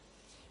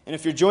And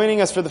if you're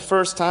joining us for the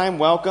first time,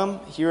 welcome.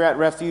 Here at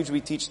Refuge,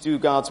 we teach through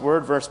God's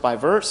Word, verse by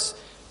verse.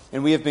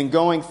 And we have been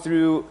going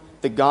through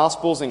the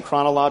Gospels in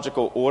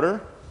chronological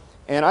order.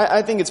 And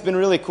I think it's been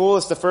really cool.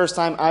 It's the first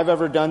time I've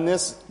ever done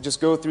this,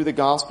 just go through the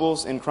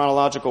Gospels in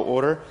chronological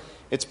order.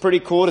 It's pretty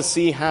cool to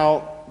see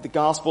how the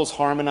Gospels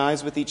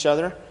harmonize with each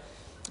other.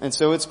 And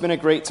so it's been a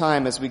great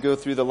time as we go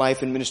through the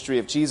life and ministry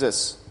of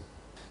Jesus.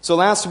 So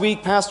last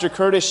week, Pastor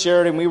Curtis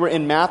shared, and we were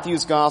in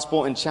Matthew's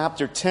Gospel in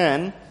chapter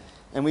 10.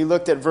 And we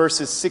looked at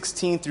verses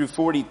 16 through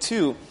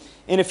 42.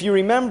 And if you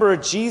remember,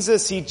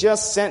 Jesus, he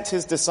just sent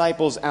his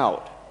disciples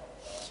out.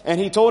 And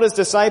he told his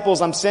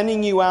disciples, I'm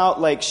sending you out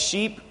like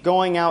sheep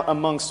going out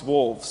amongst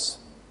wolves.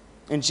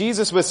 And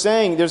Jesus was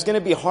saying there's going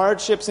to be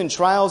hardships and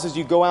trials as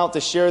you go out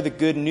to share the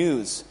good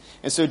news.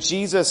 And so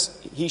Jesus,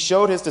 he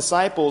showed his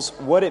disciples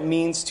what it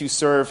means to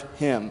serve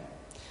him.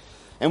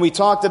 And we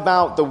talked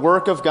about the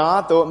work of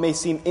God, though it may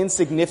seem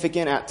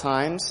insignificant at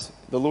times,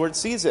 the Lord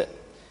sees it.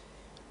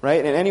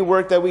 Right? And any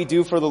work that we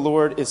do for the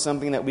Lord is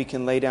something that we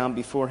can lay down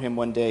before him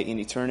one day in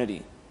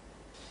eternity.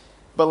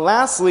 But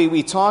lastly,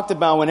 we talked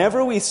about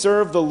whenever we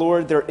serve the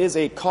Lord, there is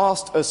a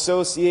cost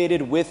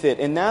associated with it.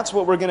 And that's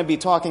what we're going to be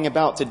talking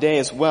about today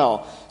as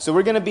well. So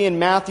we're going to be in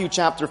Matthew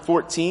chapter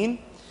 14.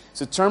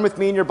 So turn with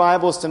me in your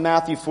Bibles to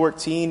Matthew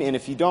 14. And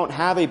if you don't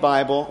have a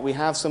Bible, we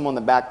have some on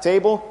the back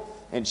table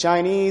in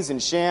Chinese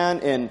and Shan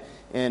and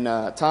in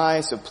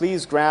Thai. So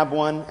please grab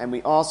one. And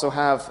we also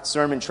have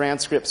sermon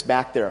transcripts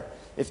back there.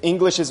 If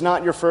English is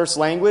not your first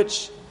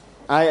language,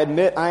 I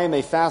admit I am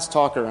a fast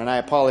talker and I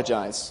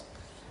apologize.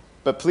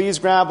 But please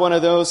grab one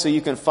of those so you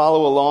can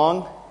follow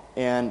along,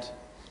 and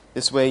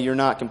this way you're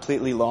not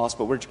completely lost,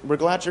 but we're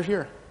glad you're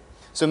here.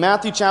 So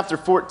Matthew chapter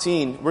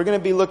 14, we're going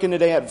to be looking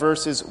today at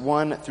verses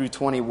 1 through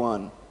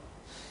 21.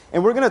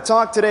 And we're going to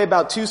talk today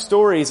about two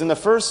stories, and the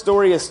first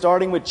story is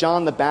starting with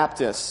John the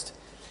Baptist.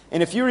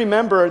 And if you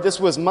remember, this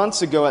was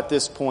months ago at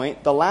this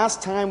point. The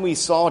last time we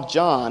saw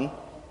John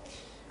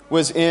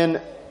was in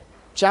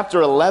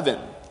chapter 11.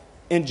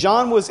 And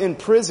John was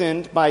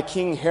imprisoned by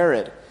King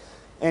Herod.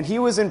 And he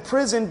was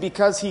imprisoned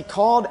because he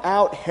called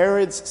out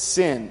Herod's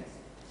sin.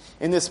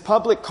 In this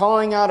public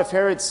calling out of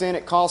Herod's sin,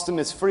 it cost him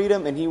his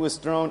freedom and he was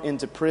thrown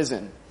into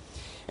prison.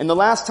 And the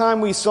last time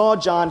we saw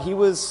John, he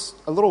was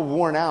a little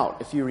worn out,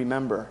 if you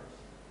remember.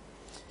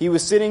 He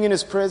was sitting in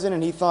his prison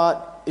and he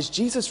thought, is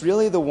Jesus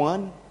really the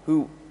one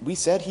who we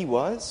said he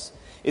was?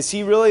 Is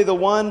he really the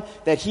one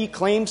that he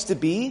claims to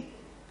be?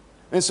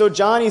 And so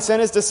John, he sent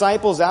his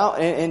disciples out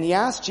and he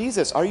asked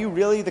Jesus, are you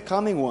really the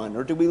coming one,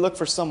 or do we look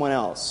for someone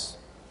else?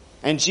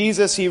 And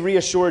Jesus, he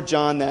reassured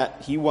John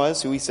that he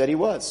was who he said he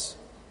was.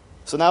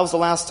 So that was the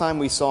last time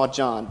we saw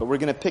John, but we're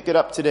going to pick it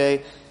up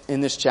today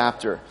in this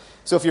chapter.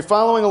 So if you're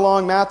following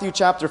along, Matthew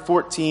chapter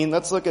 14,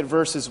 let's look at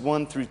verses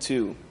 1 through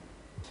 2.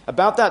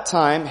 About that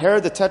time,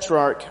 Herod the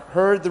Tetrarch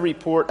heard the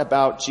report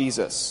about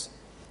Jesus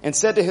and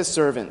said to his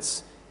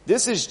servants,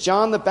 this is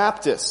John the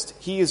Baptist.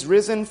 He is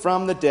risen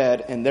from the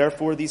dead, and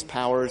therefore these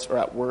powers are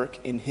at work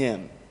in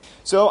him.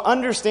 So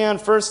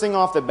understand, first thing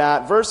off the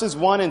bat, verses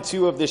 1 and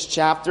 2 of this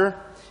chapter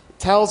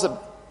tells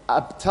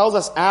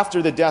us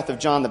after the death of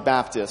John the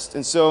Baptist.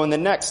 And so in the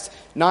next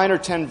 9 or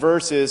 10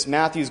 verses,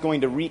 Matthew is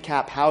going to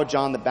recap how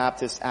John the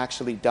Baptist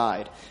actually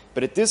died.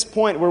 But at this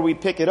point where we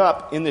pick it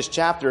up in this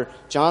chapter,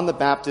 John the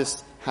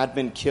Baptist had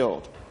been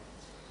killed.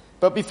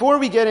 But before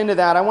we get into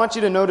that, I want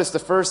you to notice the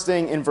first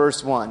thing in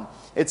verse 1.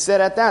 It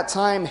said, at that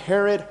time,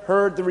 Herod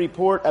heard the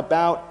report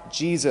about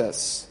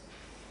Jesus.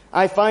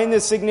 I find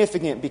this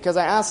significant because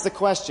I asked the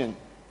question,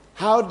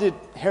 how did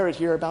Herod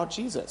hear about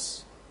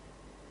Jesus?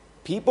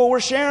 People were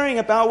sharing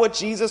about what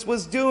Jesus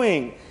was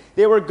doing.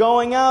 They were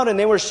going out and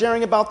they were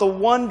sharing about the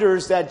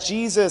wonders that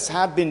Jesus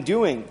had been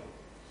doing.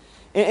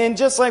 And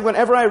just like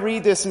whenever I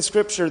read this in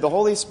Scripture, the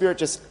Holy Spirit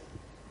just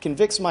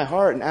convicts my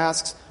heart and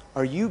asks,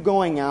 are you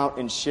going out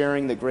and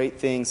sharing the great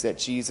things that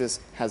Jesus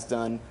has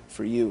done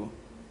for you?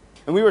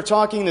 And we were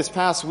talking this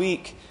past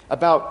week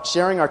about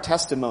sharing our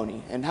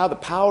testimony and how the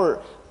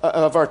power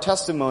of our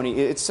testimony,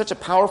 it's such a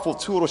powerful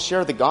tool to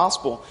share the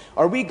gospel.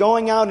 Are we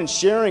going out and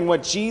sharing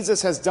what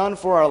Jesus has done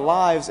for our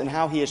lives and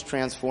how he has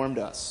transformed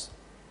us?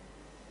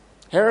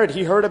 Herod,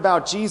 he heard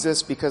about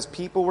Jesus because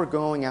people were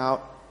going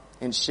out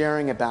and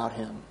sharing about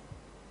him.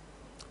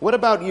 What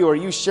about you? Are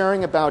you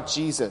sharing about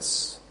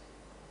Jesus?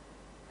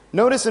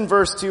 Notice in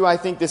verse 2, I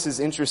think this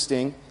is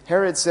interesting.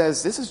 Herod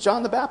says, this is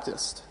John the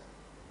Baptist.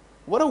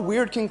 What a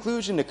weird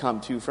conclusion to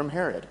come to from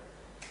Herod.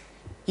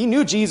 He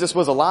knew Jesus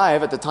was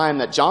alive at the time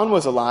that John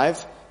was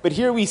alive, but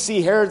here we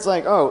see Herod's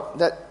like, oh,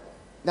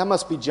 that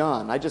must be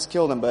John. I just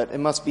killed him, but it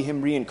must be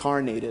him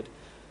reincarnated.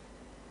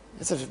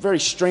 It's a very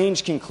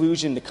strange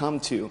conclusion to come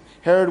to.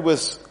 Herod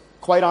was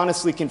quite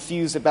honestly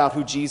confused about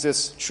who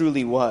Jesus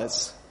truly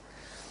was.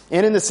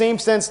 And in the same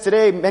sense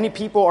today, many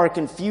people are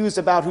confused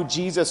about who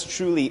Jesus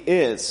truly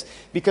is,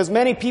 because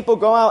many people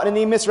go out and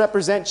they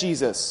misrepresent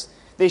Jesus.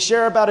 They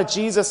share about a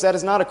Jesus that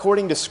is not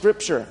according to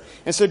Scripture.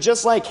 And so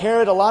just like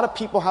Herod, a lot of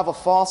people have a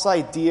false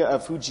idea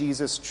of who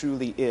Jesus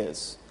truly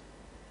is.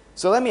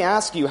 So let me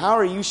ask you, how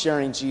are you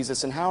sharing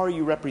Jesus and how are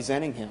you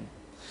representing him?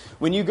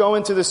 When you go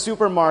into the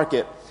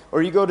supermarket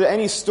or you go to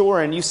any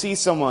store and you see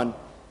someone,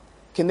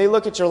 can they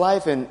look at your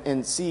life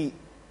and see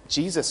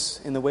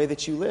Jesus in the way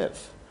that you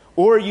live?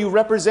 Or are you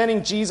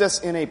representing Jesus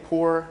in a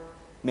poor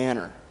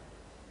manner?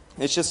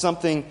 It's just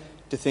something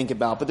to think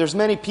about. But there's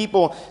many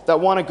people that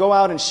want to go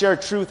out and share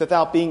truth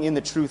without being in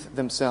the truth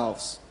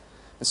themselves.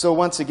 And so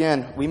once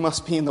again, we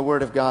must be in the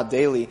Word of God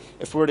daily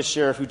if we're to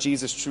share who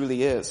Jesus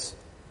truly is.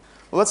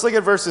 Well, let's look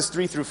at verses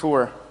 3 through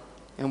 4,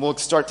 and we'll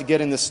start to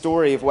get in the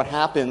story of what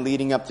happened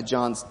leading up to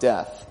John's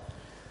death.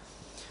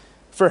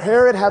 For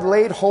Herod had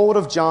laid hold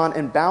of John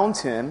and bound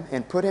him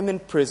and put him in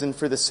prison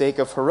for the sake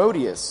of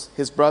Herodias,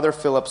 his brother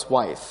Philip's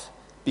wife,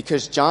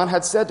 because John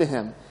had said to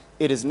him,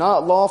 "It is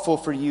not lawful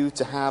for you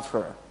to have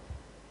her."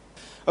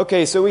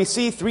 Okay, so we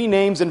see three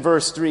names in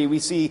verse 3. We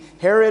see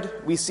Herod,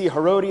 we see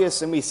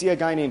Herodias, and we see a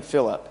guy named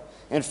Philip.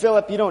 And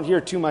Philip, you don't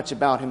hear too much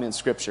about him in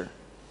Scripture.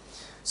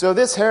 So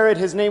this Herod,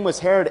 his name was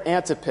Herod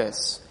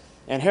Antipas.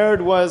 And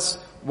Herod was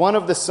one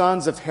of the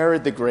sons of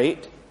Herod the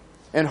Great.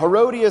 And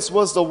Herodias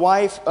was the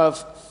wife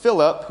of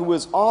Philip, who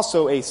was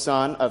also a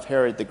son of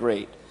Herod the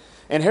Great.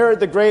 And Herod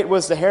the Great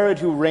was the Herod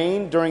who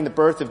reigned during the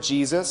birth of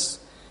Jesus.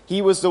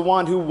 He was the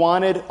one who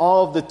wanted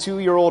all of the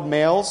 2-year-old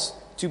males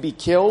to be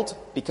killed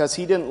because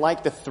he didn't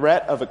like the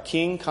threat of a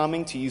king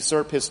coming to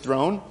usurp his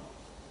throne.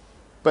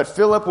 But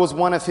Philip was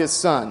one of his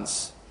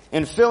sons.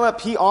 And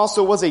Philip, he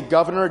also was a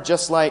governor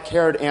just like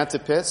Herod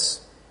Antipas.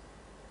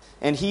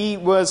 And he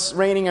was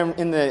reigning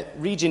in the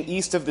region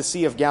east of the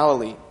Sea of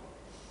Galilee.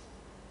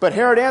 But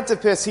Herod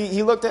Antipas,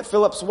 he looked at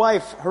Philip's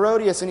wife,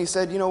 Herodias, and he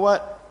said, "You know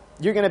what?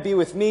 You're going to be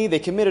with me." They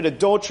committed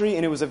adultery,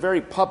 and it was a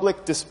very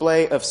public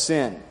display of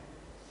sin.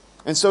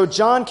 And so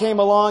John came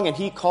along, and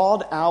he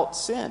called out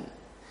sin.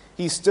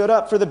 He stood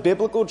up for the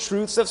biblical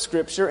truths of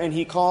Scripture, and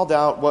he called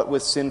out what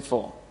was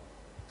sinful.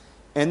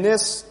 And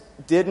this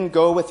didn't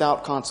go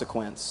without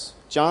consequence.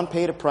 John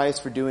paid a price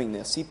for doing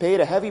this. He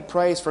paid a heavy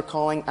price for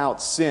calling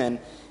out sin,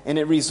 and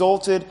it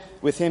resulted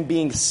with him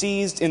being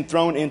seized and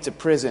thrown into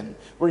prison,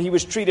 where he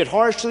was treated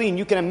harshly. And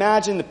you can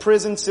imagine the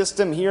prison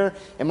system here.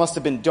 It must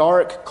have been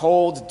dark,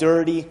 cold,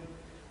 dirty.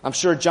 I'm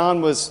sure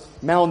John was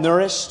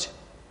malnourished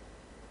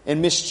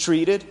and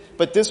mistreated.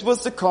 But this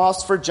was the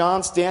cost for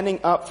John standing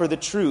up for the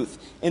truth.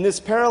 And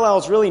this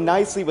parallels really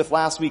nicely with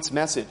last week's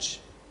message,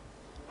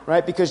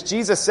 right? Because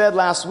Jesus said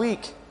last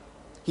week,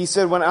 he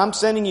said, when I'm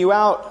sending you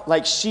out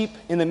like sheep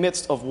in the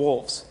midst of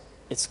wolves,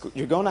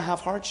 you're going to have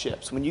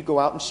hardships when you go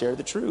out and share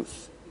the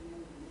truth.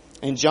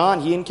 And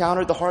John, he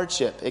encountered the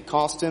hardship. It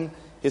cost him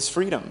his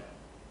freedom.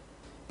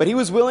 But he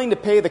was willing to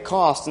pay the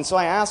cost. And so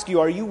I ask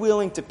you, are you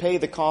willing to pay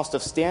the cost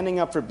of standing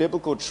up for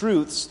biblical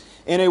truths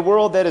in a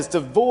world that is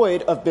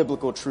devoid of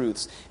biblical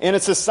truths? In a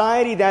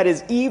society that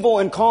is evil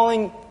and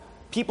calling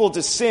people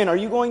to sin, are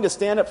you going to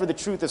stand up for the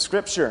truth of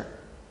Scripture?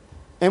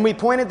 And we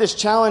pointed this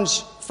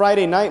challenge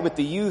Friday night with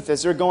the youth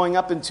as they're going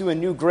up into a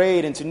new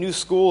grade, into new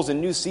schools and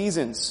new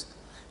seasons.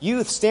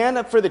 Youth, stand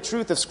up for the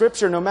truth of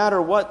Scripture no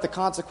matter what the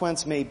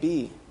consequence may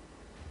be.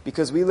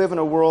 Because we live in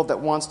a world that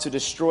wants to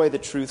destroy the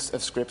truths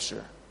of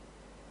Scripture.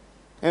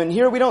 And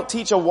here we don't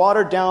teach a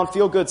watered-down,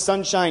 feel-good,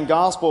 sunshine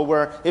gospel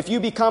where if you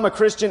become a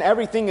Christian,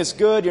 everything is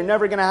good, you're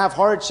never going to have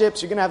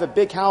hardships, you're going to have a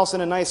big house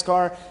and a nice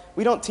car.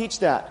 We don't teach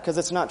that because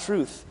it's not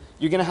truth.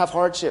 You're going to have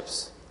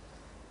hardships.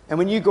 And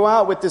when you go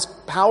out with this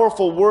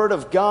powerful Word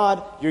of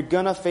God, you're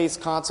going to face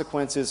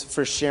consequences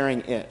for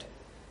sharing it.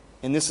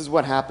 And this is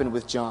what happened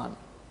with John.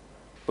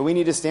 But we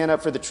need to stand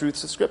up for the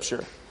truths of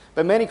Scripture.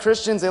 But many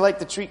Christians, they like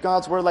to treat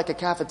God's Word like a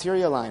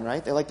cafeteria line,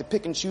 right? They like to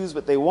pick and choose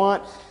what they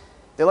want.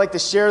 They like to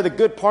share the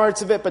good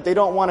parts of it, but they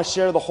don't want to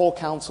share the whole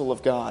counsel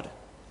of God.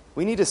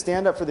 We need to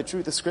stand up for the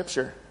truth of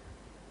Scripture.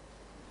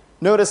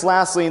 Notice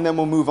lastly, and then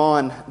we'll move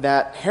on,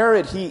 that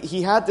Herod,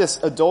 he had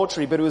this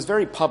adultery, but it was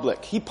very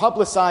public. He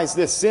publicized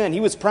this sin. He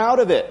was proud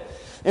of it.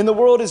 And the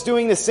world is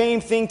doing the same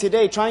thing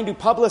today, trying to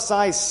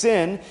publicize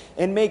sin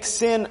and make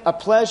sin a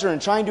pleasure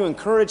and trying to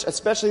encourage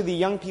especially the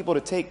young people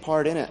to take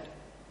part in it.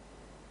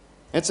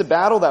 It's a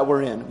battle that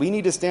we're in. We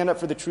need to stand up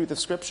for the truth of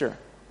Scripture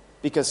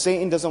because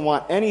Satan doesn't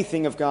want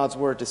anything of God's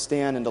Word to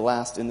stand and to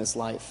last in this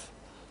life.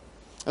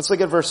 Let's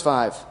look at verse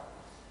 5.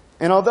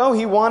 And although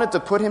he wanted to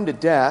put him to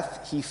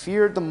death, he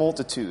feared the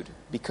multitude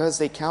because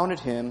they counted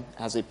him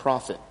as a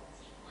prophet.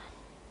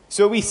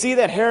 So we see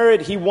that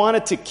Herod, he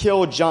wanted to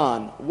kill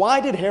John.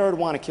 Why did Herod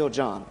want to kill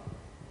John?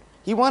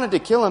 He wanted to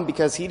kill him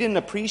because he didn't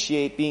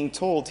appreciate being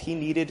told he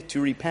needed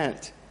to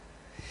repent.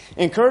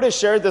 And Curtis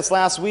shared this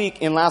last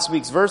week in last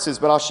week's verses,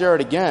 but I'll share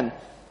it again.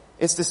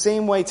 It's the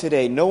same way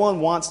today. No one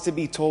wants to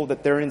be told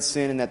that they're in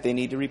sin and that they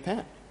need to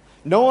repent.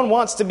 No one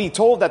wants to be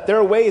told that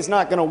their way is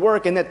not going to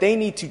work and that they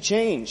need to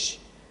change.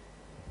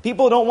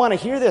 People don't want to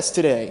hear this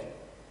today.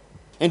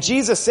 And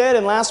Jesus said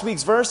in last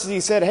week's verses, he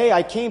said, hey,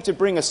 I came to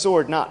bring a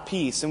sword, not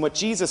peace. And what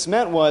Jesus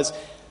meant was,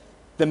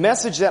 the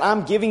message that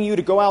I'm giving you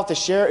to go out to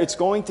share, it's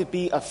going to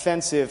be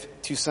offensive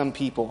to some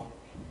people.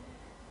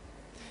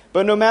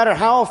 But no matter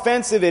how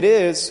offensive it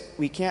is,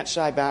 we can't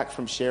shy back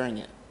from sharing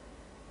it.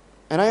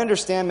 And I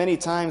understand many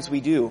times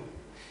we do.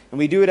 And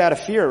we do it out of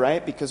fear,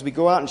 right? Because we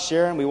go out and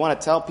share and we want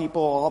to tell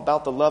people all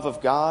about the love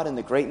of God and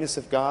the greatness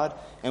of God,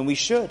 and we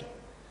should.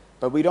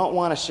 But we don't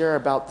want to share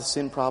about the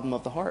sin problem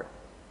of the heart.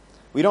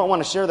 We don't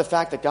want to share the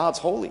fact that God's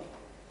holy.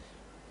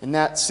 And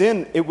that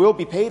sin, it will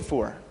be paid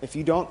for if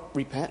you don't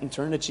repent and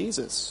turn to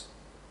Jesus.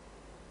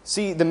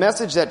 See, the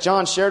message that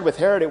John shared with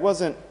Herod, it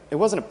wasn't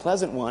a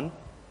pleasant one.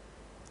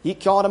 He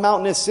called him out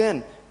in his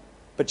sin.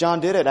 But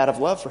John did it out of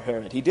love for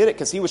Herod. He did it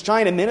because he was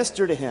trying to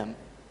minister to him.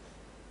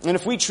 And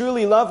if we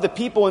truly love the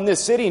people in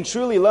this city and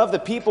truly love the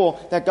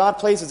people that God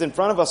places in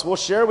front of us, we'll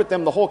share with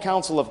them the whole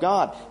counsel of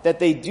God, that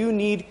they do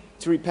need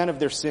to repent of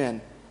their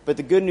sin. But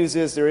the good news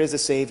is there is a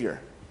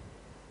Savior,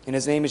 and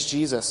His name is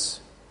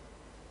Jesus.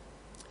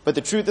 But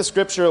the truth of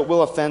Scripture, it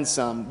will offend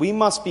some. We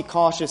must be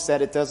cautious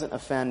that it doesn't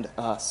offend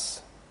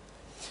us.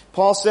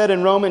 Paul said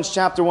in Romans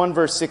chapter 1,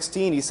 verse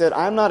 16, he said,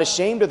 I'm not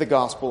ashamed of the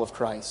gospel of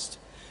Christ,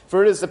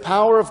 for it is the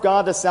power of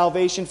God to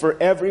salvation for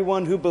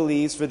everyone who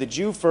believes, for the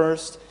Jew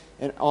first,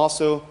 and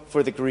also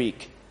for the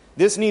Greek.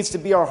 This needs to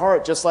be our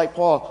heart, just like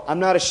Paul. I'm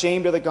not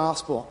ashamed of the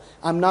gospel.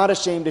 I'm not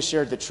ashamed to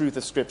share the truth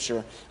of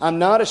Scripture. I'm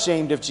not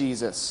ashamed of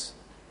Jesus.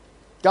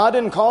 God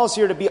didn't call us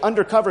here to be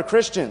undercover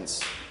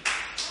Christians.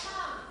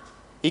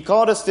 He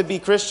called us to be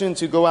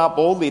Christians who go out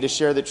boldly to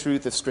share the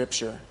truth of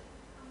Scripture.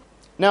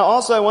 Now,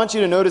 also, I want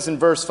you to notice in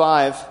verse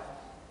 5,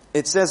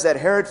 it says that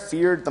Herod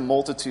feared the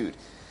multitude.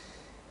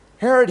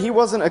 Herod, he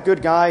wasn't a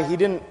good guy. He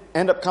didn't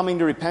end up coming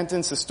to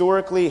repentance.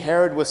 Historically,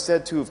 Herod was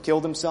said to have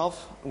killed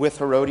himself with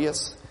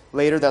Herodias.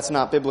 Later, that's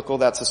not biblical,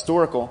 that's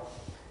historical.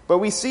 But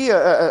we see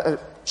a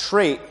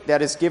trait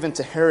that is given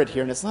to Herod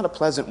here, and it's not a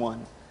pleasant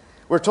one.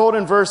 We're told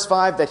in verse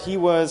 5 that he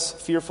was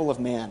fearful of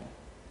man.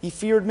 He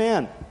feared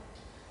man.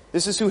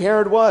 This is who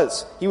Herod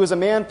was. He was a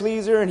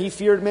man-pleaser, and he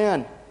feared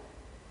man.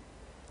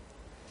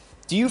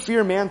 Do you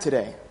fear man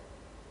today?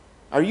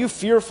 Are you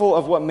fearful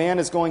of what man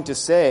is going to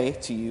say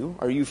to you?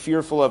 Are you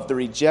fearful of the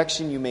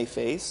rejection you may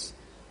face?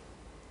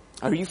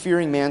 Are you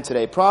fearing man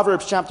today?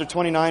 Proverbs chapter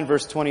 29,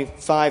 verse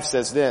 25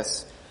 says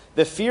this,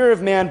 the fear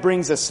of man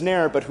brings a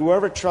snare, but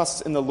whoever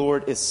trusts in the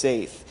Lord is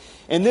safe.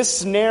 And this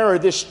snare or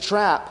this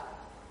trap,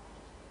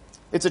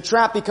 it's a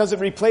trap because it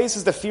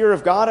replaces the fear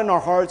of God in our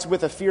hearts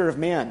with a fear of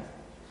man.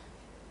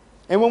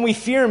 And when we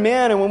fear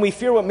man and when we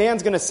fear what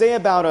man's going to say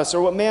about us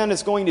or what man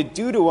is going to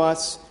do to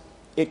us,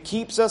 it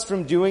keeps us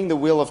from doing the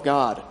will of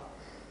God.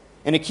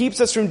 And it keeps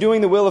us from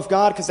doing the will of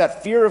God because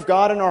that fear of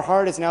God in our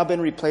heart has now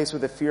been replaced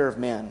with a fear of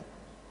man.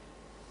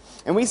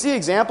 And we see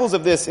examples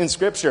of this in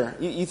Scripture.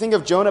 You think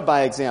of Jonah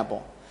by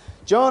example.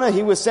 Jonah,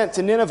 he was sent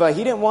to Nineveh.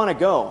 He didn't want to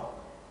go.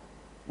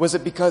 Was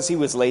it because he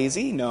was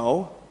lazy?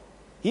 No.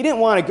 He didn't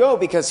want to go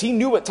because he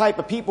knew what type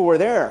of people were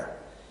there.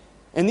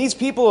 And these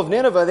people of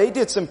Nineveh, they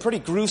did some pretty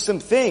gruesome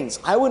things.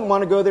 I wouldn't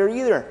want to go there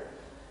either.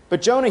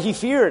 But Jonah, he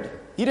feared.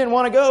 He didn't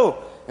want to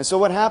go. And so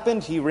what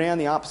happened? He ran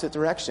the opposite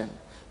direction.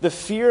 The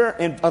fear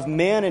of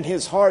man in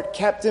his heart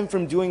kept him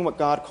from doing what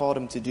God called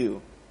him to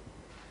do.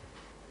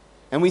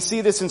 And we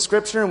see this in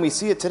Scripture and we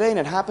see it today, and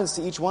it happens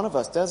to each one of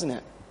us, doesn't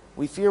it?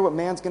 We fear what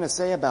man's going to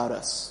say about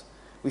us.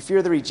 We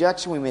fear the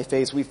rejection we may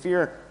face. We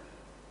fear,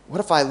 what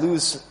if I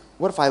lose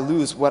what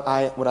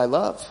I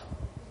love?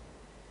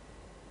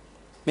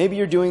 Maybe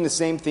you're doing the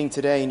same thing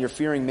today and you're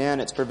fearing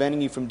man. It's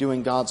preventing you from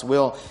doing God's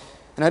will.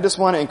 And I just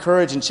want to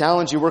encourage and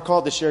challenge you. We're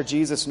called to share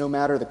Jesus no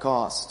matter the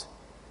cost.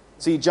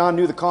 See, John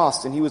knew the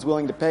cost and he was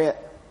willing to pay it.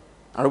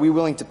 Are we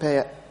willing to pay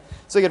it?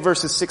 Let's look at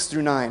verses 6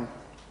 through 9.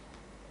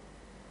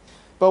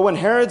 But when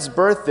Herod's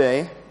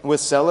birthday was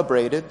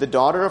celebrated, the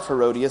daughter of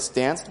Herodias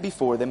danced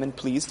before them and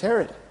pleased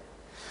Herod.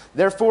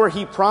 Therefore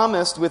he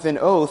promised with an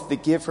oath to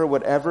give her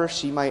whatever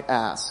she might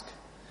ask.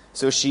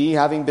 So she,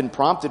 having been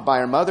prompted by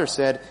her mother,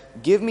 said,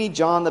 give me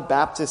John the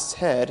Baptist's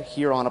head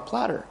here on a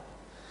platter.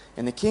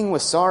 And the king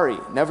was sorry.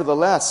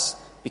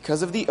 Nevertheless,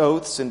 because of the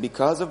oaths and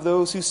because of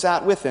those who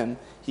sat with him,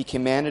 he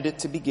commanded it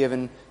to be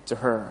given to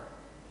her.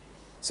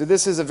 So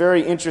this is a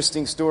very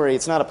interesting story.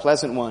 It's not a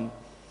pleasant one.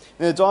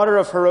 And the daughter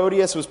of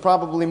Herodias was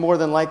probably more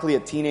than likely a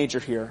teenager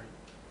here.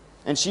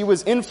 And she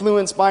was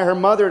influenced by her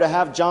mother to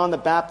have John the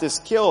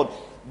Baptist killed.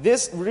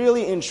 This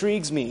really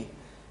intrigues me.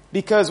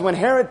 Because when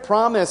Herod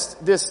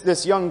promised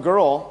this young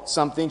girl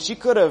something, she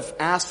could have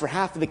asked for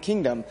half of the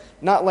kingdom.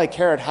 Not like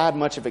Herod had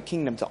much of a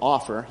kingdom to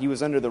offer. He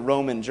was under the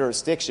Roman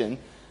jurisdiction.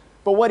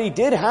 But what he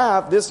did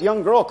have, this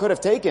young girl could have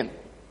taken.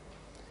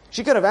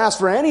 She could have asked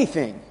for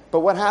anything.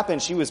 But what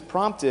happened? She was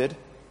prompted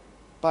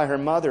by her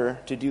mother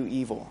to do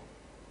evil.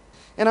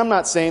 And I'm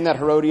not saying that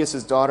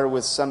Herodias' daughter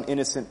was some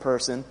innocent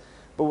person.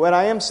 But what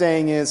I am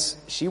saying is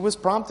she was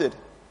prompted.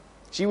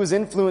 She was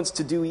influenced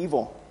to do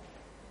evil.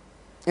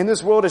 And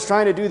this world is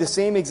trying to do the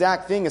same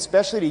exact thing,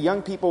 especially to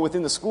young people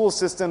within the school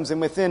systems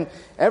and within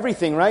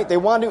everything, right? They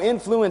want to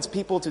influence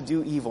people to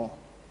do evil.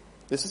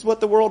 This is what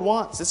the world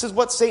wants. This is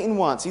what Satan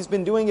wants. He's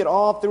been doing it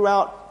all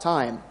throughout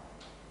time.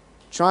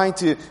 Trying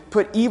to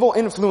put evil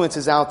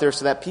influences out there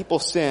so that people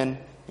sin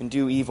and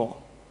do evil.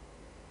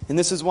 And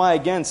this is why,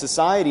 again,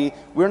 society,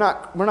 we're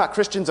not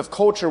Christians of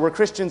culture, we're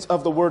Christians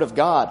of the Word of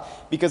God.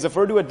 Because if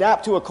we're to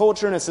adapt to a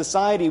culture and a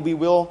society, we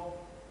will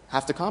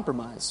have to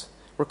compromise.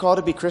 We're called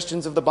to be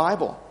Christians of the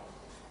Bible.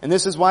 And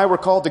this is why we're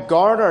called to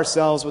guard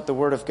ourselves with the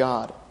Word of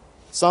God.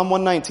 Psalm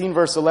 119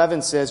 verse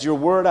 11 says, "Your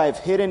word I have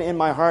hidden in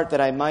my heart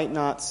that I might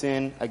not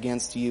sin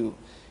against you."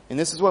 And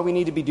this is what we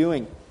need to be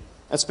doing,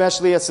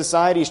 especially as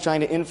society is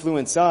trying to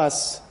influence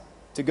us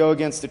to go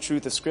against the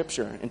truth of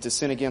Scripture and to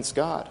sin against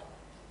God.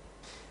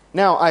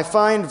 Now, I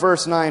find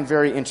verse 9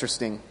 very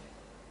interesting.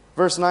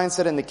 Verse 9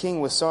 said, "And the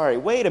king was sorry."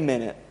 Wait a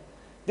minute.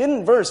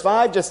 Didn't verse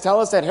 5 just tell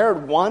us that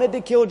Herod wanted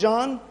to kill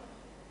John?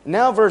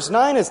 Now verse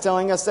 9 is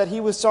telling us that he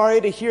was sorry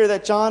to hear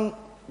that John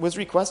was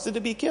requested to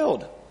be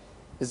killed.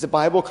 Is the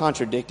Bible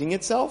contradicting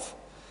itself?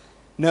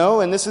 No,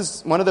 and this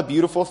is one of the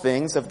beautiful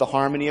things of the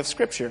harmony of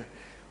Scripture.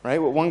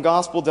 Right? What one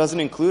gospel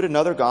doesn't include,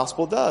 another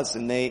gospel does,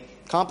 and they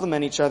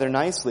complement each other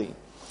nicely.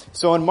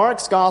 So in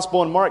Mark's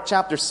gospel, in Mark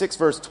chapter 6,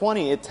 verse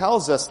 20, it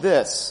tells us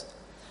this: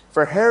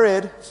 "For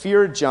Herod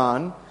feared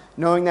John,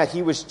 knowing that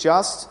he was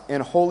just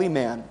and holy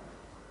man,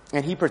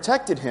 and he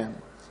protected him.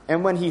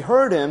 And when he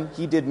heard him,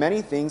 he did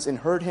many things and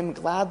heard him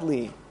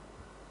gladly."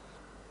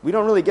 We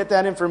don't really get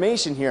that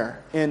information here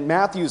in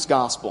Matthew's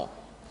gospel.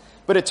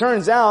 But it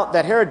turns out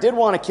that Herod did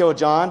want to kill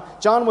John.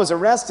 John was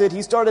arrested.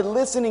 He started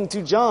listening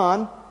to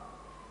John,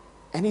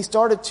 and he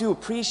started to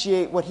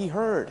appreciate what he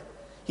heard.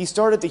 He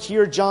started to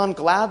hear John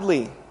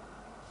gladly.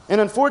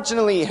 And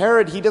unfortunately,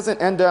 Herod, he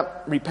doesn't end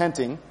up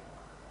repenting.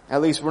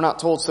 At least we're not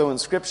told so in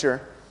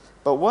Scripture.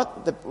 But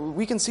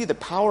we can see the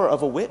power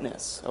of a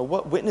witness, of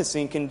what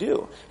witnessing can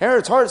do.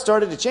 Herod's heart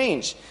started to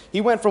change.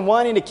 He went from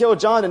wanting to kill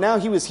John to now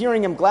he was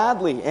hearing him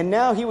gladly. And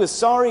now he was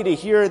sorry to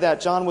hear that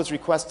John was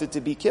requested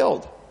to be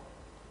killed.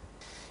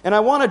 And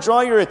I want to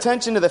draw your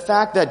attention to the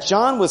fact that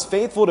John was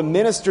faithful to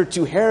minister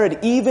to Herod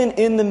even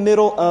in the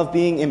middle of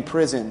being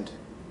imprisoned.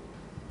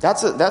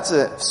 That's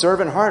a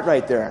servant heart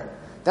right there.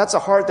 That's a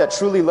heart that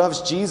truly loves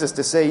Jesus,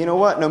 to say, you know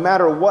what, no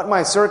matter what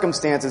my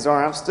circumstances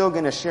are, I'm still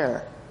going to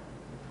share.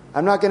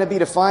 I'm not going to be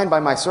defined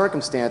by my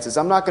circumstances.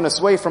 I'm not going to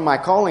sway from my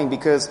calling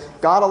because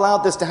God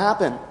allowed this to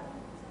happen.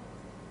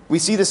 We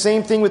see the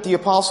same thing with the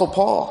Apostle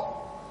Paul.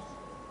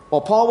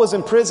 While Paul was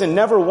in prison,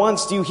 never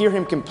once do you hear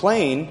him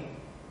complain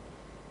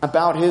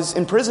about his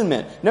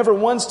imprisonment. Never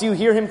once do you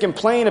hear him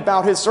complain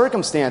about his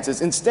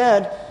circumstances.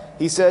 Instead,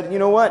 he said, you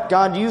know what?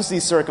 God used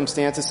these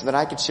circumstances so that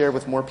I could share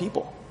with more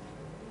people.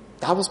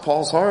 That was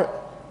Paul's heart.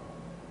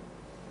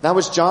 That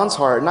was John's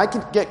heart. And I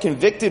could get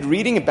convicted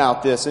reading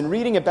about this and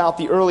reading about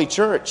the early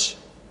church,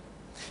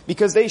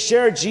 because they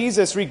shared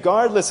Jesus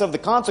regardless of the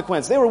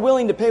consequence. They were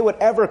willing to pay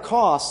whatever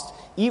cost,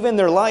 even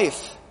their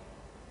life.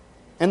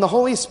 And the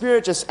Holy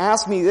Spirit just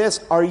asked me this: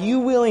 are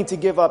you willing to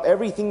give up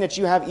everything that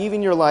you have,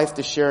 even your life,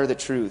 to share the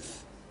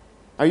truth?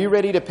 Are you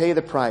ready to pay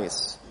the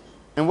price?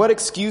 And what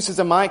excuses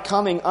am I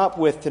coming up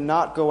with to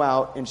not go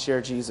out and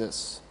share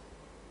Jesus?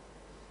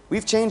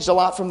 We've changed a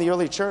lot from the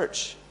early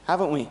church,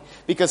 haven't we?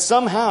 Because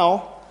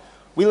somehow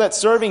we let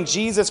serving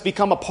Jesus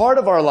become a part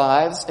of our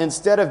lives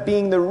instead of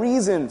being the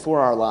reason for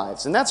our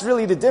lives. And that's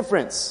really the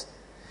difference.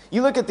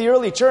 You look at the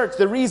early church,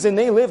 the reason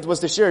they lived was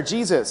to share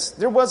Jesus.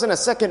 There wasn't a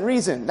second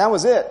reason. That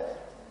was it.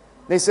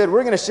 They said,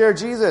 we're going to share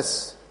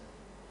Jesus.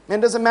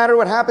 And it doesn't matter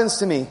what happens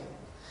to me.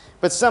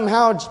 But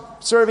somehow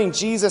serving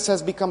Jesus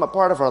has become a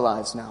part of our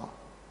lives now.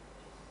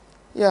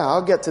 Yeah,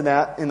 I'll get to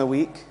that in the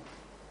week.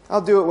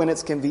 I'll do it when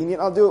it's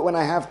convenient. I'll do it when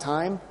I have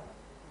time.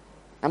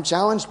 I'm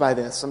challenged by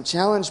this. I'm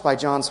challenged by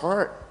John's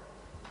heart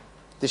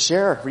to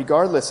share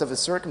regardless of his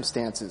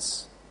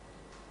circumstances.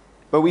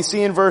 But we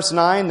see in verse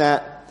 9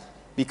 that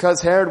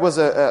because Herod was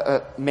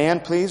a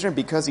man-pleaser and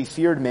because he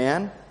feared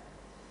man,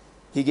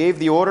 he gave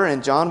the order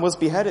and John was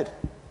beheaded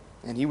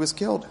and he was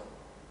killed. So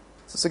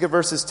let's look at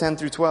verses 10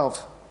 through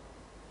 12.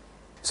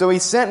 So he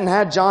sent and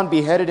had John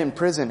beheaded in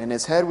prison, and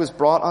his head was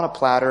brought on a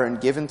platter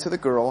and given to the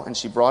girl, and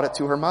she brought it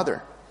to her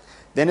mother.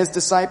 Then his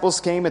disciples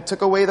came and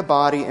took away the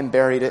body and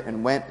buried it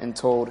and went and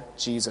told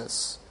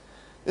Jesus.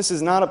 This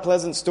is not a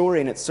pleasant story,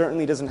 and it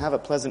certainly doesn't have a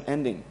pleasant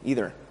ending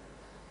either.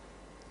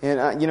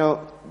 And,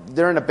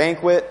 they're in a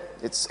banquet.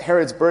 It's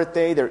Herod's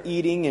birthday. They're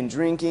eating and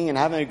drinking and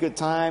having a good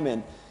time.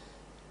 And,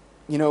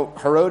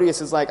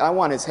 Herodias is like, I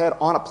want his head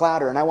on a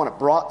platter and I want it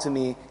brought to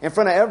me in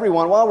front of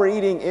everyone while we're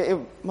eating. It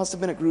must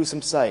have been a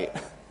gruesome sight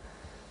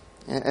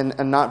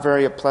and not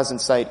very a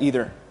pleasant sight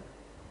either.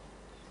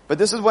 But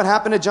this is what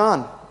happened to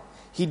John.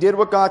 He did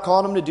what God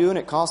called him to do, and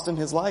it cost him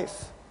his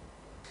life.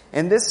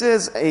 And this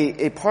is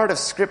a part of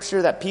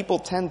Scripture that people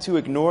tend to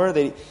ignore.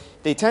 They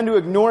tend to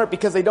ignore it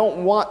because they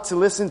don't want to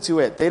listen to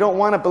it. They don't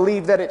want to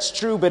believe that it's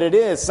true, but it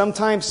is.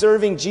 Sometimes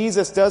serving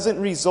Jesus doesn't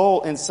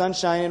result in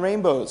sunshine and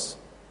rainbows.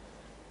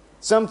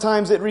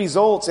 Sometimes it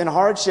results in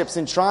hardships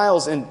and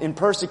trials and in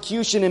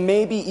persecution and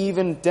maybe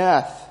even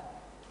death.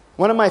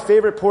 One of my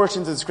favorite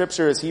portions of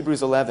Scripture is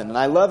Hebrews 11. And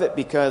I love it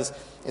because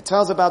it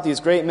tells about these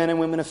great men and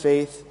women of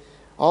faith,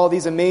 all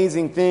these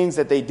amazing things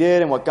that they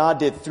did and what God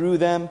did through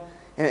them,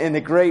 and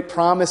the great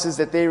promises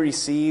that they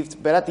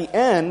received. But at the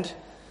end,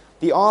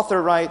 the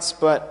author writes,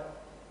 but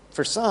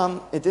for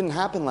some, it didn't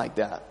happen like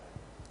that.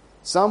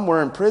 Some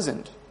were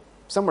imprisoned.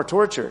 Some were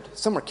tortured.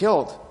 Some were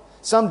killed.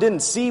 Some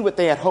didn't see what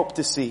they had hoped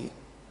to see.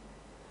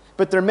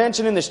 But they're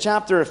mentioned in this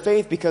chapter of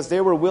faith because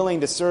they were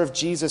willing to serve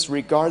Jesus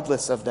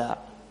regardless of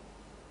that.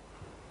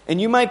 And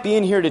you might be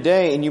in here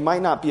today and you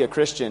might not be a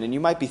Christian, and you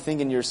might be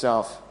thinking to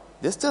yourself,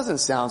 this doesn't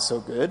sound so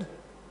good.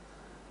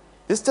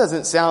 This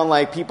doesn't sound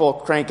like people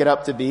crank it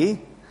up to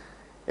be.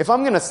 If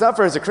I'm going to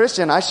suffer as a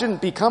Christian, I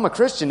shouldn't become a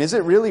Christian. Is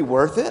it really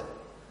worth it?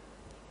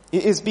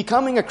 Is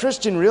becoming a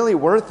Christian really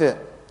worth it?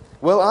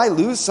 Will I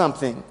lose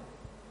something?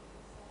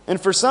 And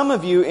for some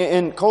of you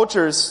in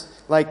cultures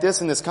like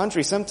this in this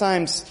country,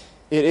 sometimes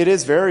it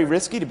is very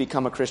risky to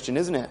become a Christian,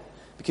 isn't it?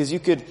 Because you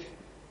could,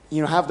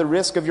 have the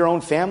risk of your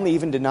own family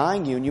even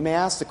denying you. And you may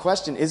ask the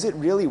question, is it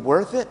really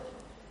worth it?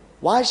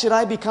 Why should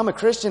I become a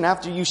Christian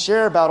after you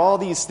share about all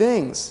these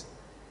things?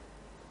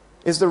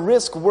 Is the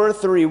risk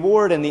worth the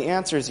reward? And the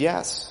answer is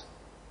yes.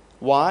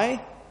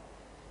 Why?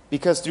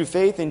 Because through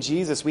faith in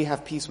Jesus, we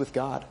have peace with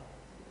God.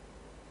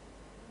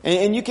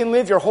 And you can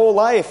live your whole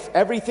life.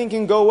 Everything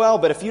can go well,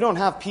 but if you don't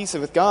have peace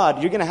with God,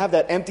 you're going to have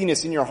that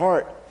emptiness in your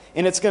heart.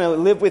 And it's going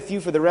to live with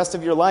you for the rest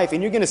of your life.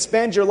 And you're going to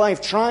spend your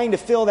life trying to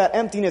fill that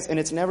emptiness, and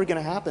it's never going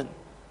to happen.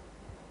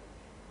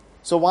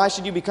 So why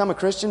should you become a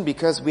Christian?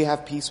 Because we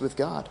have peace with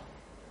God.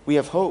 We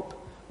have hope.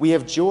 We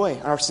have joy.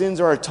 Our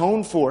sins are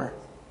atoned for.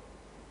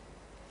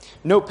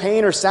 No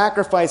pain or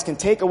sacrifice can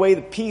take away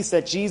the peace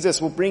that Jesus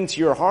will bring to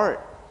your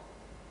heart.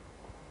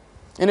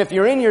 And if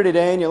you're in here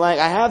today and you're like,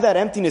 I have that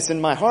emptiness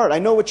in my heart, I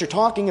know what you're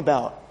talking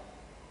about.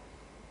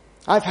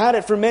 I've had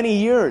it for many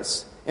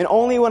years. And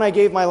only when I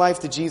gave my life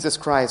to Jesus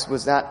Christ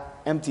was that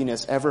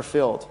emptiness ever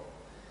filled.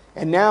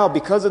 And now,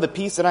 because of the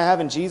peace that I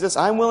have in Jesus,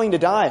 I'm willing to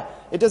die.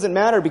 It doesn't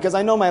matter because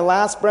I know my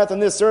last breath on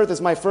this earth is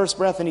my first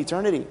breath in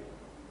eternity.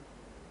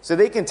 So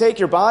they can take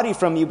your body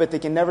from you, but they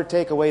can never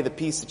take away the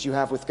peace that you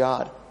have with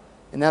God.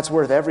 And that's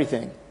worth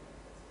everything.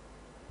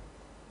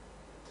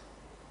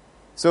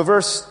 So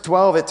verse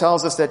 12, it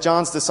tells us that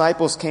John's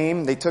disciples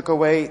came. They took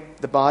away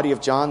the body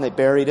of John. They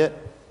buried it.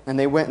 And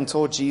they went and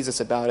told Jesus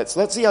about it. So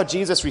let's see how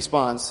Jesus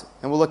responds.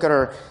 And we'll look at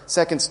our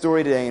second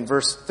story today in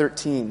verse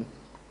 13.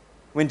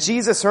 When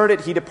Jesus heard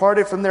it, he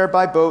departed from there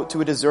by boat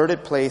to a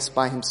deserted place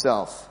by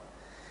himself.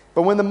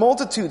 But when the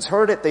multitudes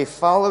heard it, they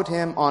followed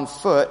him on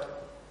foot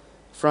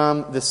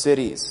from the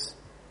cities.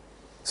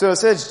 So it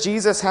says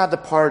Jesus had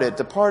departed.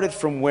 Departed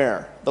from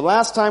where? The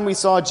last time we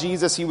saw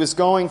Jesus, he was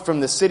going from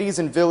the cities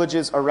and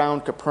villages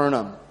around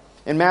Capernaum.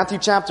 In Matthew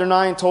chapter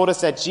 9 told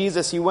us that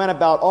Jesus, he went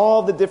about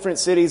all the different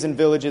cities and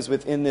villages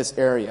within this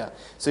area.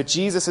 So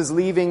Jesus is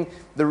leaving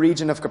the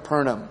region of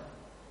Capernaum.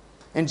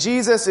 And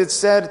Jesus, it's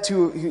said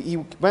he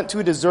went to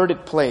a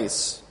deserted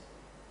place.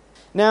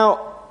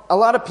 Now, a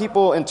lot of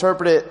people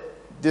interpret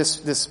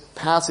this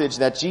passage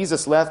that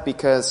Jesus left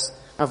because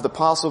of the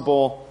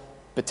possible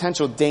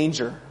potential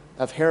danger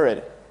of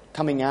Herod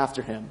coming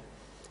after him.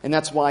 And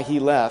that's why he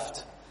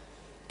left,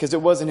 because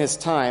it wasn't his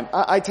time.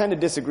 I tend to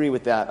disagree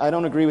with that. I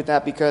don't agree with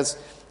that because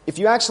if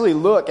you actually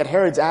look at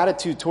Herod's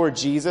attitude toward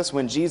Jesus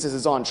when Jesus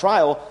is on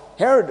trial,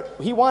 Herod,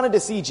 he wanted to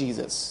see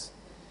Jesus.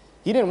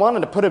 He didn't want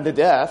him to put him to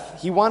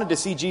death. He wanted to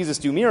see Jesus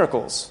do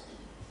miracles.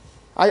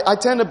 I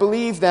tend to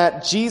believe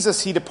that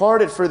Jesus, he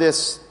departed for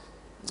this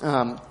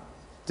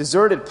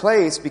deserted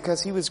place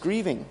because he was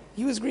grieving.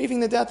 He was grieving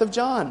the death of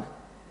John.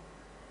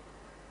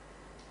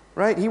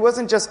 Right? He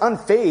wasn't just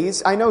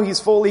unfazed. I know he's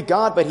fully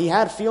God, but he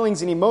had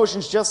feelings and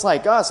emotions just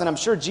like us. And I'm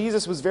sure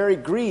Jesus was very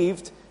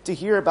grieved to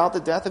hear about the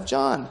death of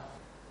John.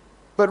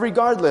 But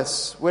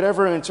regardless,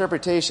 whatever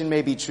interpretation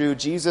may be true,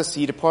 Jesus,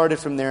 he departed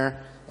from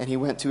there and he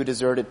went to a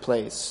deserted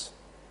place.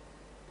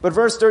 But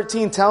verse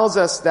 13 tells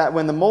us that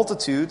when the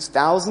multitudes,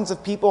 thousands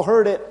of people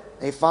heard it,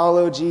 they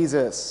followed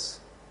Jesus.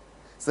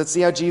 So let's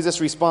see how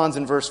Jesus responds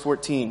in verse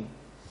 14.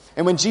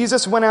 And when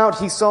Jesus went out,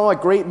 he saw a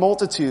great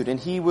multitude, and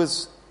he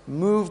was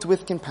moved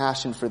with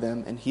compassion for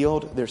them and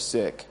healed their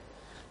sick.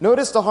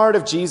 Notice the heart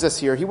of Jesus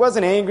here. He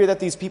wasn't angry that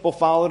these people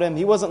followed him.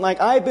 He wasn't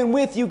like, I've been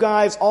with you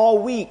guys all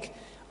week.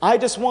 I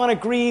just want to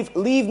grieve.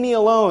 Leave me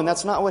alone.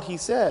 That's not what he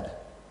said.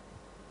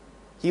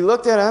 He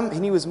looked at them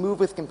and he was moved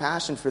with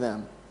compassion for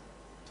them.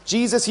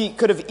 Jesus, he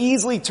could have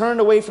easily turned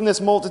away from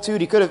this multitude.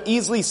 He could have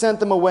easily sent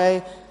them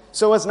away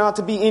so as not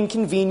to be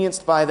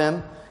inconvenienced by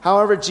them.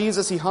 However,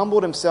 Jesus, he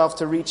humbled himself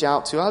to reach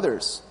out to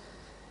others.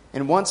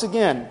 And once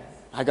again,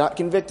 I got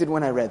convicted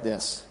when I read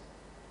this.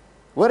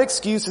 What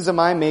excuses am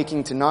I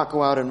making to not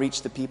go out and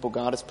reach the people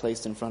God has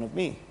placed in front of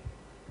me?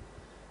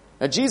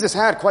 Now, Jesus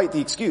had quite the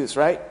excuse,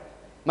 right?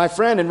 My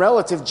friend and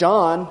relative,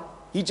 John,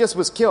 he just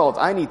was killed.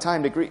 I need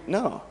time to grieve.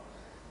 No.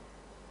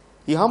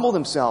 He humbled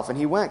himself and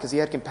he went because he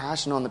had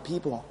compassion on the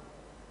people.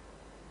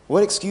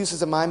 What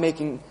excuses am I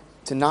making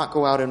to not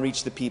go out and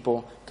reach the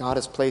people God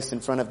has placed in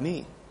front of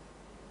me?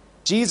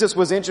 Jesus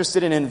was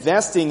interested in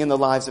investing in the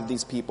lives of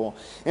these people.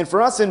 And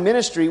for us in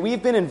ministry,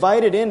 we've been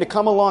invited in to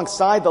come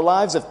alongside the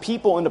lives of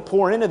people and to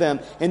pour into them.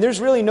 And there's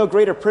really no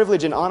greater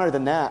privilege and honor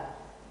than that.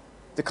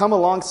 To come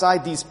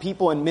alongside these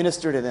people and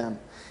minister to them.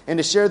 And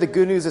to share the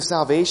good news of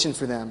salvation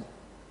for them.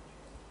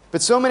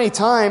 But so many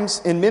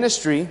times in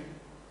ministry,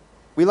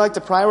 we like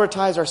to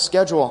prioritize our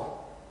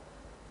schedule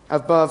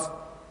above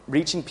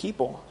reaching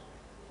people.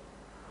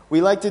 We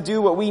like to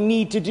do what we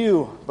need to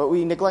do, but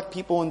we neglect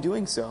people in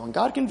doing so. And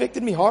God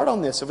convicted me hard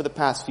on this over the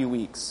past few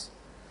weeks.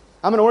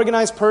 I'm an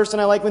organized person.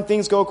 I like when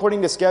things go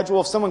according to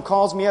schedule. If someone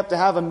calls me up to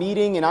have a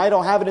meeting and I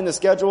don't have it in the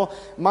schedule,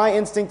 my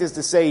instinct is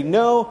to say,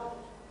 no,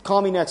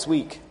 call me next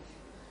week.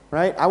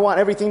 Right? I want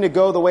everything to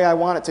go the way I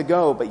want it to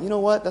go. But you know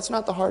what? That's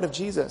not the heart of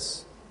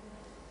Jesus.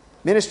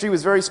 Ministry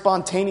was very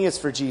spontaneous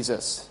for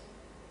Jesus.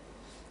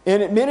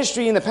 And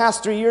ministry in the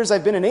past 3 years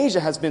I've been in Asia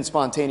has been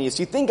spontaneous.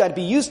 You'd think I'd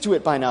be used to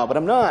it by now, but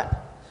I'm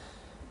not.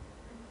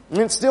 And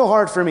it's still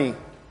hard for me.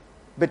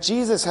 But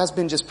Jesus has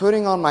been just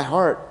putting on my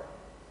heart,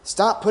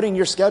 stop putting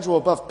your schedule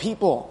above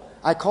people.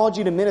 I called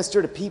you to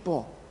minister to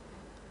people.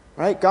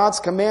 Right? God's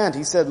command.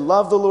 He said,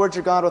 love the Lord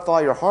your God with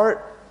all your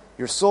heart,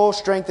 your soul,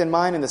 strength, and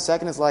mind. And the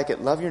second is like it.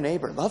 Love your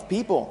neighbor. Love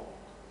people.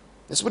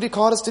 This is what he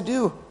called us to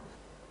do.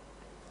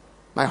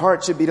 My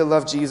heart should be to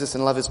love Jesus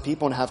and love his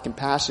people and have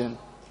compassion.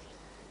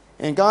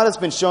 And God has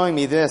been showing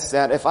me this,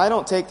 that if I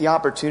don't take the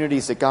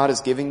opportunities that God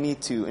is giving me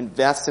to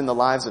invest in the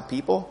lives of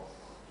people,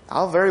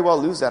 I'll very well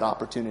lose that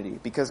opportunity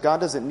because God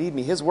doesn't need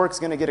me. His work's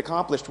going to get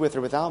accomplished with or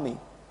without me.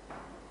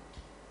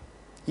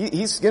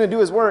 He's going to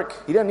do his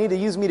work. He doesn't need to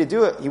use me to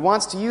do it. He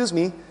wants to use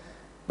me.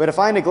 But if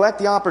I neglect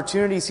the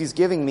opportunities he's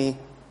giving me,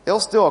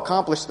 he'll still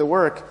accomplish the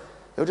work.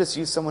 He'll just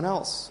use someone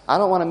else. I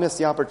don't want to miss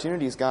the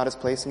opportunities God is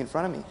placing in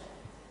front of me.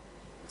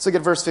 Let's look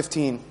at verse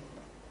 15.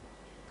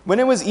 When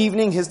it was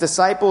evening, his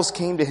disciples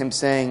came to him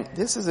saying,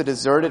 this is a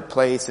deserted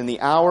place and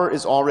the hour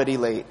is already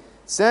late.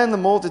 Send the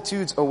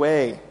multitudes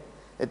away,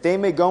 that they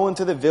may go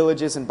into the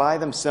villages and buy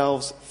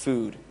themselves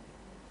food.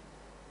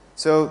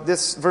 So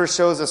this verse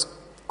shows us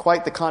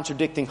quite the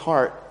contradicting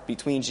heart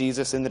between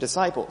Jesus and the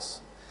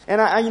disciples. And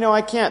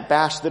I can't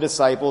bash the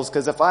disciples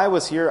because if I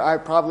was here, I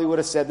probably would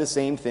have said the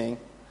same thing.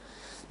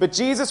 But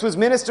Jesus was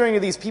ministering to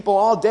these people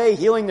all day,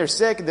 healing their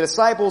sick. The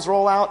disciples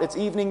roll out. It's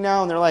evening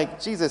now, and they're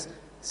like, Jesus,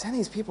 send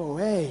these people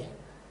away.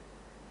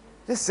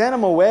 Just send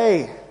them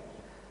away.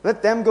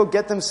 Let them go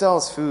get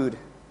themselves food.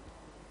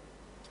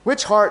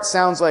 Which heart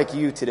sounds like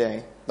you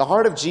today? The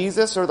heart of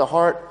Jesus or the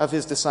heart of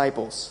his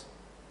disciples?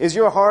 Is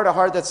your heart a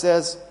heart that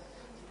says,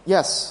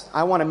 yes,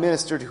 I want to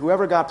minister to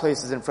whoever God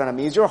places in front of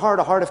me? Is your heart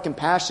a heart of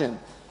compassion?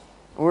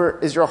 Or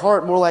is your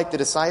heart more like the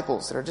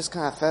disciples that are just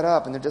kind of fed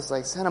up and they're just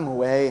like, send them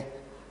away.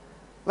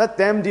 Let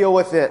them deal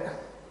with it.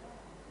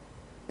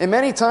 And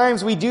many